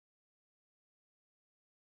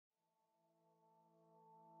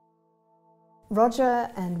Roger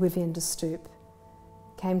and Vivienne de Stoop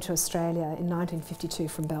came to Australia in 1952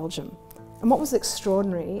 from Belgium. And what was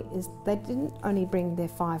extraordinary is they didn't only bring their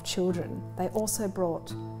 5 children, they also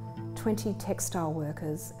brought 20 textile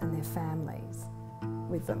workers and their families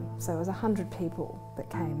with them. So it was 100 people that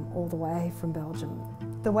came all the way from Belgium.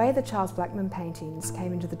 The way the Charles Blackman paintings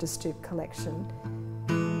came into the de Stoop collection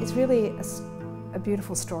is really a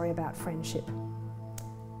beautiful story about friendship.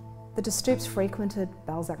 The de Stoops frequented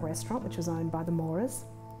Balzac restaurant, which was owned by the Moores,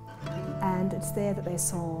 and it's there that they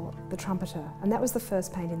saw The Trumpeter, and that was the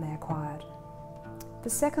first painting they acquired. The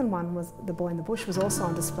second one was The Boy in the Bush, was also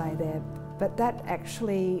on display there, but that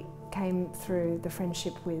actually came through the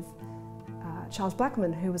friendship with Charles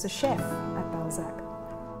Blackman, who was a chef at Balzac.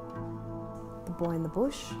 The Boy in the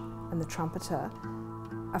Bush and The Trumpeter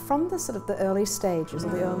are from the sort of the early stages,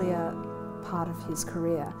 or the earlier part of his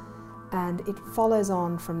career, and it follows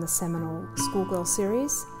on from the seminal Schoolgirl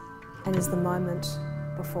series and is the moment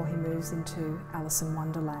before he moves into Alice in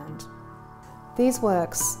Wonderland. These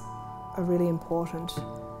works are really important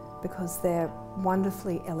because they're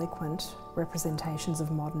wonderfully eloquent representations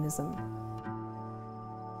of modernism.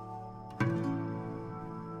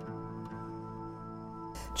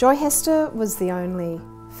 Joy Hester was the only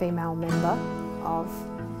female member of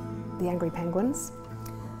the Angry Penguins,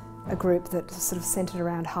 a group that sort of centred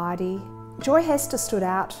around Heidi. Joy Hester stood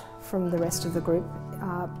out from the rest of the group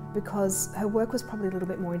because her work was probably a little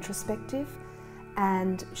bit more introspective,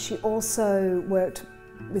 and she also worked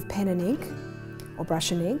with pen and ink, or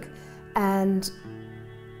brush and ink, and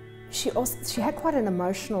she had quite an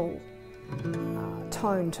emotional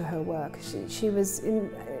tone to her work. She was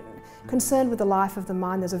concerned with the life of the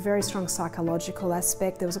mind. There's a very strong psychological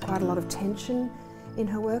aspect. There was quite a lot of tension in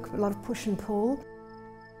her work, a lot of push and pull.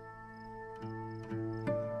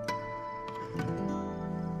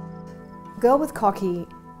 Girl with Cocky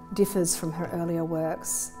differs from her earlier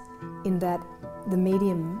works in that the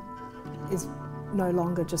medium is no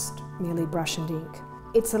longer just merely brush and ink.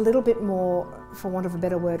 It's a little bit more, for want of a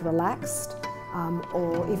better word, relaxed,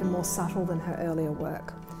 or even more subtle than her earlier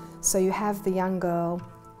work. So you have the young girl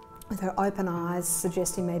with her open eyes,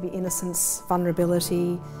 suggesting maybe innocence,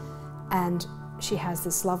 vulnerability, and she has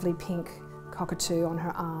this lovely pink cockatoo on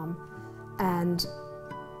her arm. And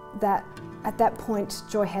at that point,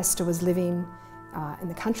 Joy Hester was living in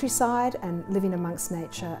the countryside and living amongst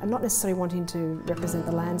nature, and not necessarily wanting to represent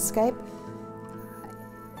the landscape,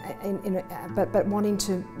 but wanting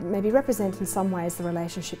to maybe represent in some ways the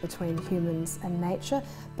relationship between humans and nature.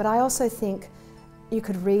 But I also think you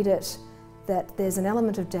could read it that there's an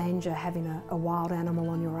element of danger having a wild animal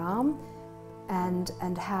on your arm,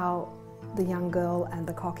 and how the young girl and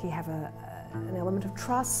the cocky have an element of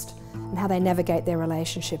trust and how they navigate their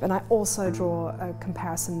relationship. And I also draw a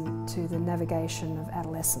comparison to the navigation of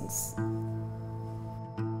adolescence.